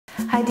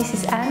Hi, this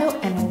is Anno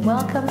and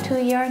welcome to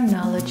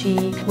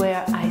Yarnology,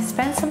 where I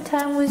spend some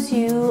time with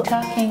you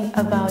talking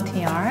about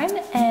yarn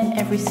and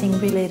everything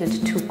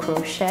related to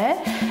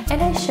crochet,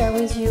 and I share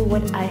with you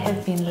what I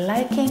have been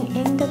liking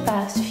in the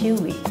past few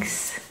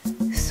weeks.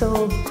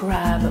 So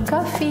grab a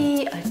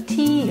coffee, a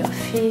tea, your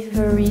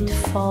favorite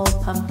fall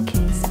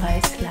pumpkin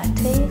spice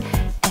latte,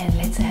 and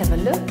let's have a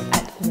look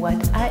at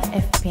what I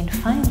have been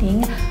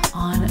finding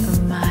on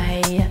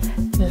my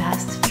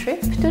last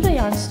trip to the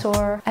yarn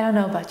store. I don't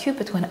know about you,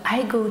 but when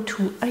I go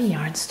to a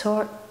yarn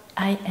store,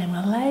 I am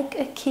like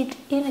a kid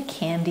in a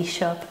candy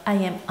shop. I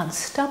am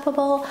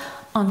unstoppable,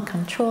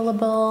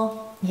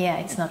 uncontrollable. Yeah,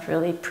 it's not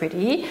really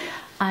pretty.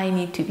 I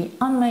need to be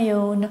on my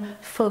own,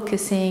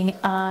 focusing.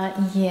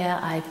 Yeah,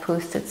 I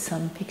posted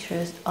some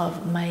pictures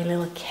of my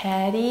little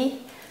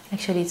caddy.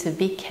 Actually, it's a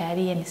big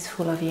caddy and it's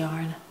full of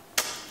yarn.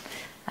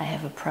 I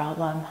have a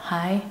problem.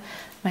 Hi,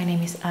 my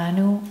name is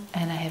Anu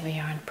and I have a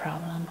yarn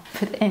problem.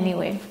 But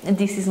anyway,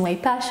 this is my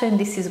passion.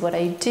 This is what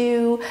I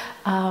do.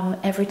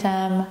 Every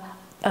time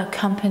a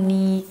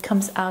company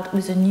comes out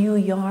with a new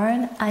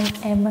yarn, I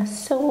am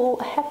so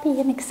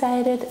happy and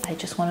excited. I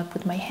just want to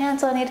put my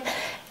hands on it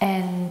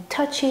and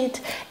touch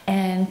it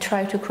and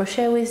try to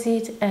crochet with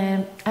it.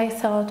 And I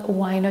thought,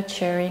 why not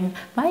sharing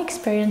my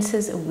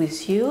experiences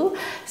with you?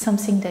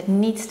 Something that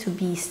needs to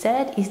be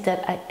said is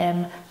that I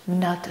am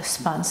not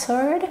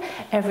sponsored.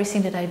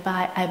 Everything that I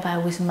buy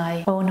with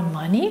my own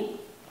money.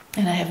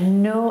 And I have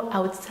no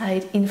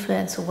outside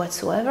influence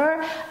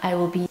whatsoever. I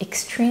will be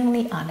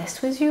extremely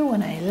honest with you.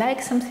 When I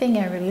like something,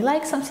 I really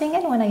like something,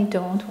 and when I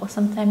don't, well,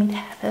 sometimes it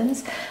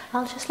happens,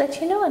 I'll just let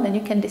you know, and then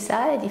you can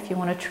decide if you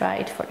want to try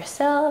it for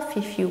yourself,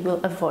 if you will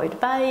avoid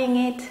buying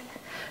it.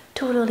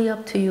 Totally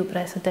up to you, but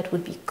I thought that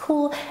would be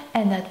cool,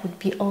 and that would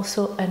be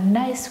also a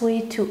nice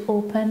way to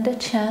open the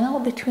channel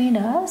between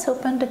us,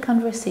 open the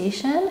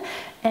conversation,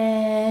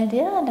 and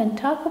yeah, and then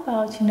talk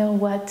about, you know,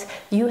 what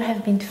you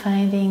have been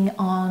finding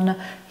on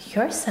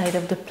your side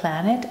of the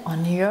planet,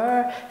 on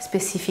your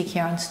specific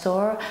yarn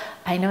store.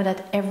 I know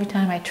that every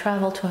time I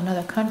travel to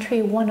another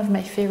country, one of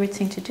my favorite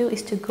things to do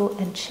is to go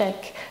and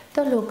check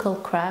the local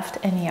craft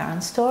and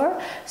yarn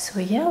store. So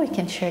yeah, we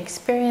can share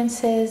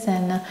experiences,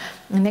 and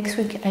next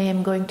week I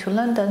am going to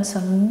London, so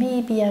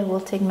maybe I will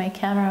take my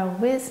camera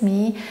with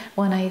me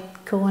when I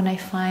go and I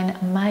find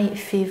my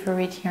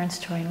favorite yarn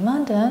store in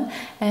London,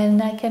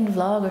 and I can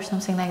vlog or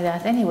something like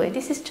that. Anyway,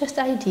 this is just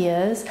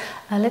ideas.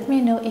 Let me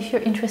know if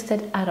you're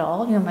interested at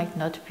all. You might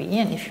not be,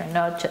 and if you're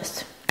not,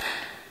 just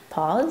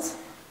pause,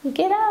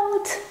 get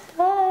out,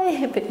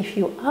 bye. But if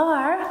you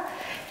are,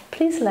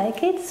 please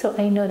like it, so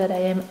I know that I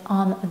am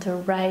on the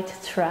right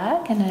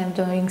track and I am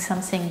doing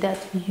something that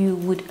you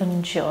would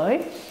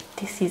enjoy.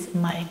 This is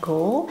my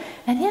goal.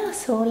 And yeah,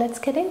 so let's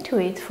get into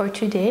it for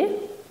today.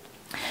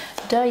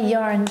 The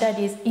yarn that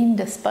is in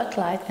the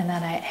spotlight and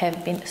that I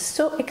have been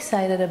so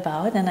excited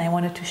about and I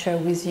wanted to share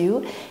with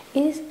you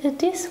is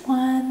this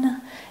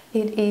one.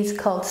 It is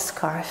called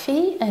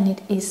Scarfie and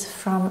it is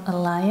from a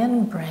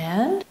Lion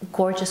brand.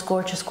 Gorgeous,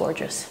 gorgeous,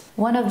 gorgeous.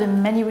 One of the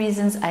many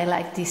reasons I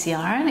like this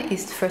yarn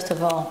is, first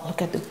of all,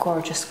 look at the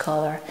gorgeous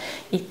color.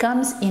 It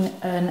comes in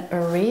an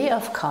array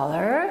of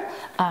color.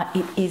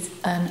 It is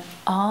an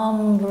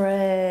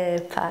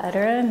ombre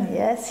pattern.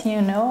 Yes,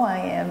 you know, I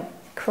am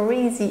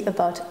crazy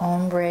about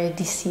ombre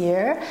this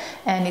year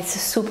and it's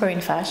super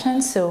in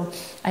fashion, so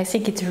I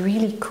think it's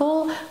really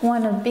cool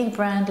when a big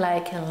brand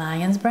like a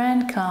Lion's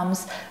brand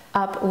comes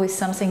up with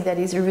something that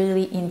is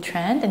really in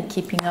trend and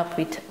keeping up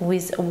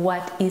with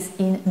what is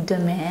in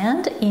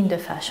demand in the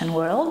fashion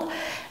world,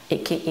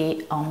 aka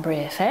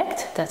ombre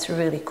effect. That's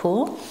really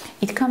cool.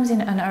 It comes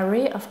in an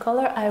array of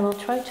color. I will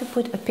try to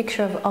put a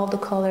picture of all the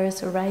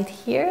colors right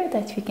here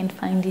that you can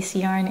find this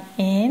yarn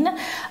in.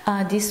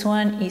 This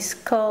one is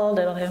called,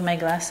 I don't have my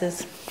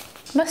glasses,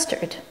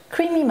 mustard,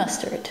 creamy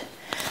mustard.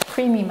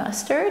 Creamy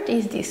mustard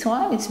is this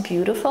one. It's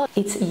beautiful.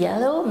 It's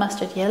yellow,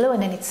 mustard yellow,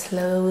 and then it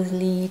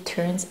slowly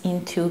turns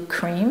into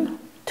cream.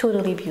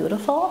 Totally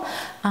beautiful.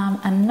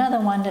 Another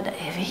one that I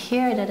have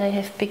here that I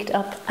have picked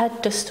up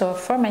at the store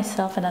for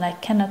myself and that I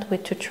cannot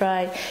wait to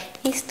try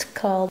is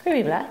called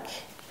Creamy Black.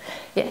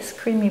 Yes,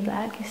 Creamy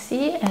Black, you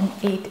see, and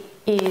it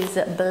is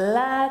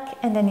black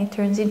and then it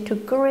turns into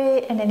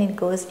gray and then it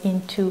goes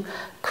into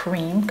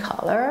cream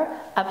color.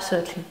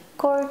 Absolutely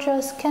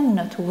gorgeous,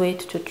 cannot wait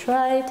to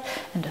try it.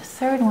 And the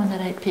third one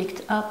that I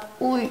picked up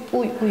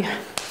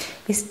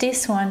is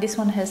this one. This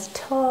one has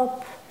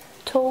taupe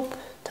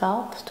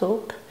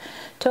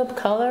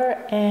color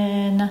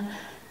and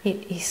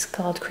it is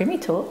called creamy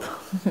taupe.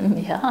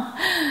 Yeah,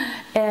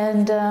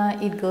 and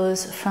it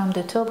goes from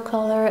the taupe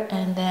color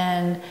and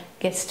then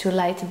gets to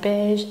light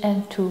beige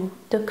and to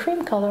the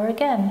cream color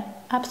again.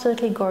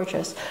 Absolutely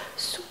gorgeous.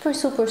 Super,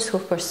 super,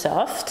 super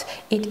soft.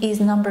 It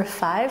is number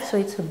 5, so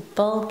it's a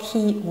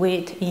bulky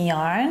weight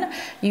yarn.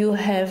 You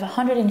have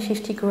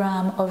 150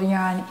 grams of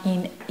yarn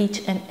in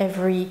each and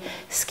every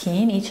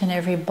skein, each and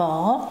every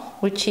ball,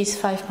 which is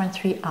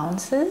 5.3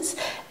 ounces,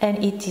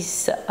 and it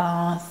is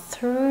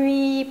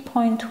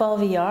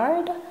 3.12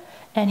 yard,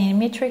 and in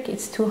metric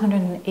it's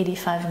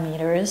 285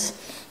 meters.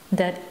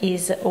 that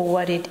is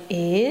what it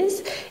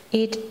is.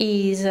 It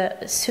is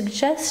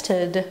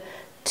suggested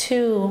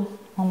to,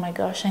 oh my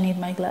gosh, I need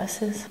my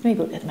glasses. Let me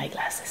go get my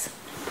glasses.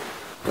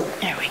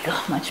 There we go,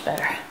 much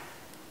better.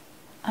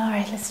 All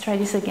right, let's try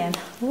this again.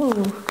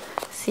 Ooh,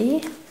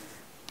 see?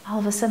 All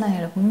of a sudden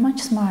I look much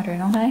smarter,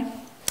 don't I?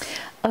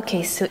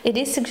 Okay, so it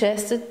is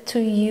suggested to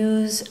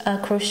use a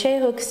crochet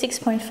hook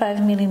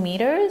 6.5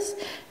 millimeters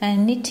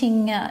and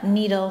knitting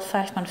needle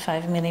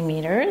 5.5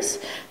 millimeters.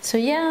 So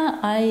yeah,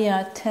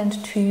 I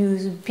tend to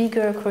use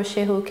bigger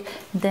crochet hook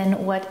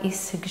than what is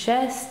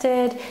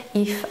suggested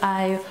if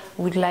I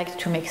would like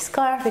to make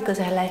scarf, because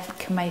I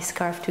like my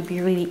scarf to be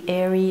really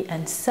airy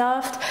and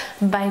soft.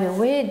 By the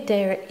way,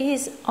 there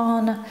is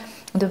on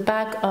the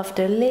back of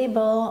the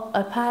label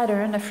a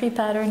pattern, a free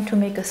pattern to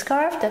make a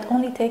scarf that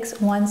only takes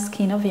 1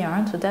 skein of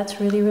yarn, so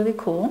that's really, really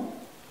cool.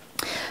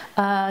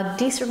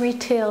 This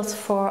retails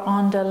for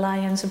on the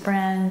Lions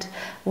brand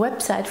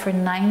website for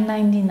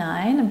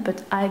 $9.99,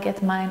 but I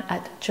get mine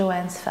at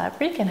Joann's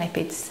Fabric and I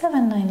paid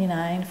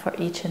 $7.99 for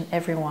each and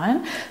every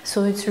one,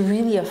 so it's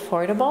really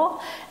affordable.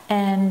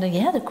 And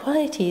yeah, the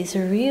quality is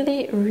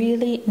really,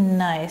 really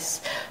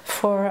nice.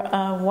 For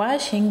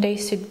washing, they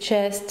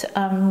suggest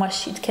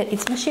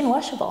it's machine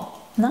washable.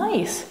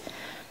 Nice.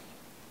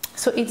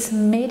 So it's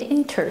made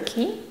in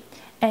Turkey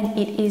and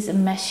it is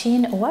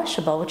machine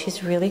washable, which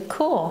is really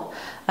cool.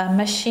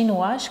 Machine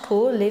wash,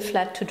 cool, lay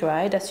flat to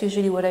dry. That's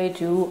usually what I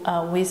do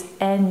with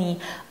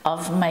any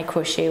of my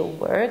crochet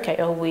work. I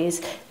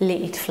always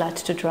lay it flat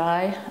to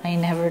dry. I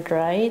never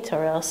dry it,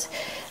 or else,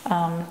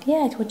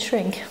 yeah, it would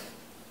shrink,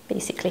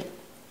 basically.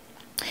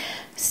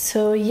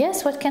 So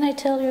yes, what can I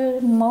tell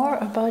you more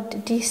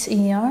about this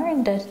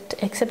yarn, that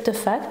except the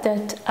fact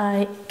that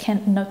I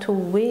cannot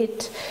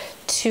wait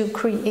to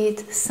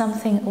create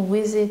something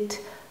with it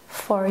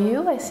for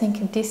you. I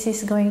think this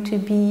is going to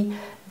be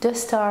the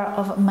star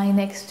of my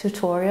next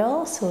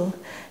tutorial, so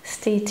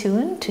stay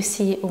tuned to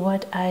see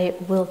what I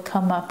will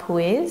come up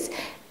with.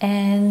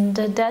 And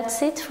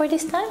that's it for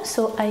this time.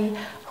 So I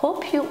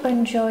hope you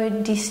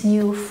enjoyed this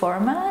new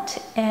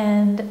format,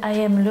 and I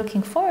am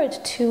looking forward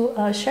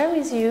to share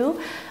with you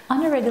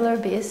on a regular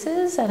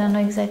basis. I don't know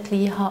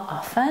exactly how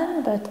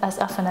often, but as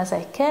often as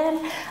I can,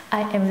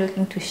 I am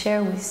looking to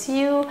share with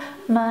you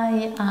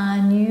my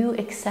new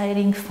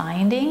exciting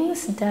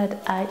findings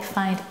that I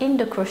find in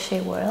the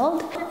crochet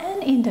world.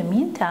 And in the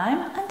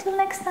meantime, until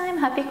next time,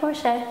 happy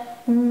crochet!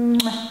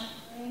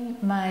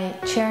 My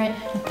chair,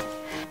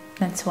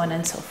 and so on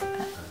and so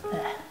forth.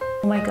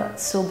 Oh my god,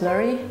 so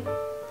blurry.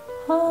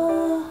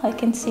 Oh, I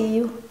can see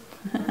you.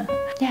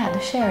 Yeah, the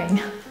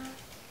sharing.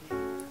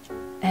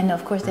 And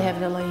of course they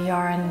have a little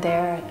yarn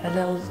there, a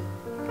little,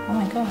 oh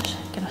my gosh,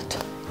 I cannot.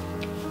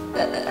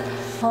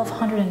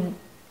 1200 and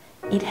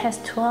it has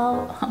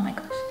 12, oh my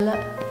gosh.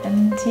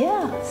 And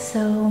yeah,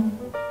 so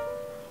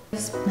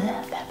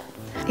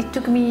it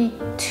took me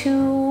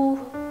two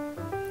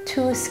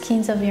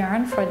skeins of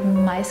yarn for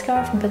my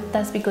scarf, but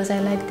that's because I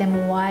like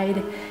them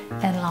wide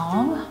and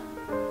long.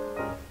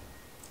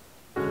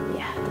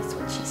 Yeah, that's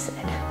what she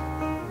said.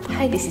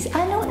 Hi, this is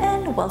Anno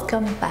and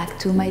welcome back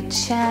to my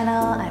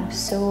channel. I'm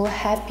so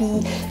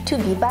happy to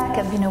be back.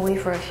 I've been away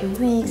for a few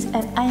weeks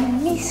and I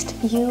missed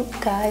you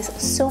guys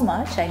so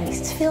much. I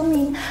missed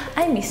filming,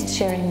 I missed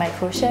sharing my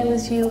crochet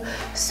with you,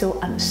 so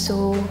I'm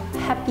so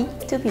happy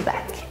to be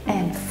back.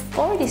 And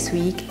for this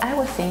week I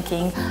was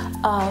thinking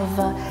of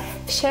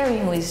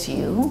sharing with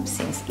you,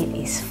 since it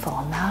is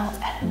fall now,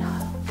 and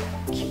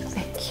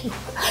thank you.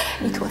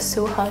 It was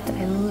so hot.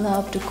 I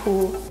love the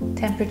cool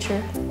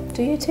temperature.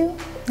 Do you too?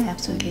 I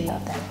absolutely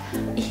love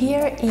that.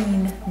 Here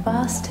in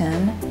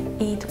Boston,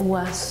 it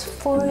was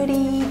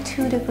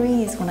 42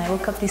 degrees when I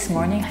woke up this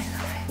morning.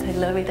 I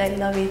love it, I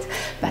love it.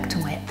 Back to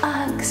my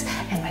Uggs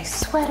and my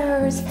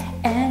sweaters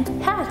and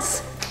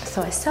hats.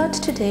 So I thought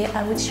today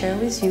I would share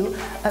with you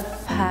a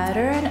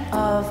pattern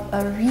of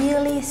a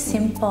really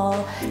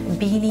simple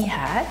beanie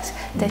hat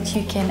that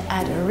you can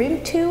add a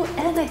rim to,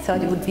 and I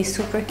thought it would be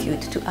super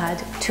cute to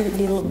add 2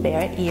 little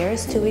bear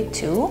ears to it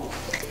too.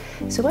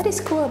 So what is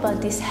cool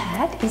about this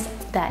hat is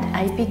that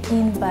I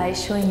begin by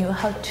showing you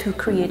how to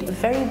create a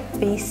very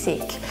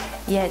basic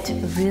yet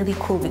really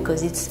cool,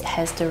 because it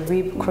has the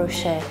rib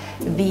crochet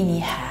beanie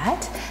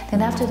hat.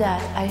 Then after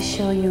that I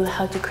show you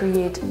how to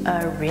create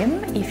a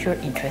rim if you're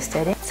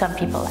interested in. Some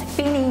people like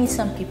beanies,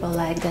 some people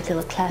like that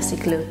little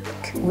classic look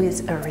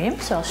with a rim,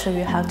 so I'll show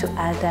you how to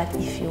add that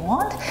if you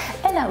want.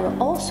 And I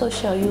will also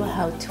show you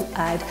how to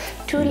add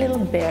 2 little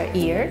bear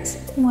ears.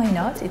 Why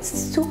not? It's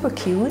super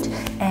cute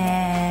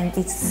and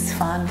it's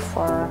fun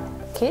for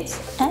kids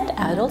and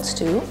adults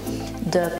too. The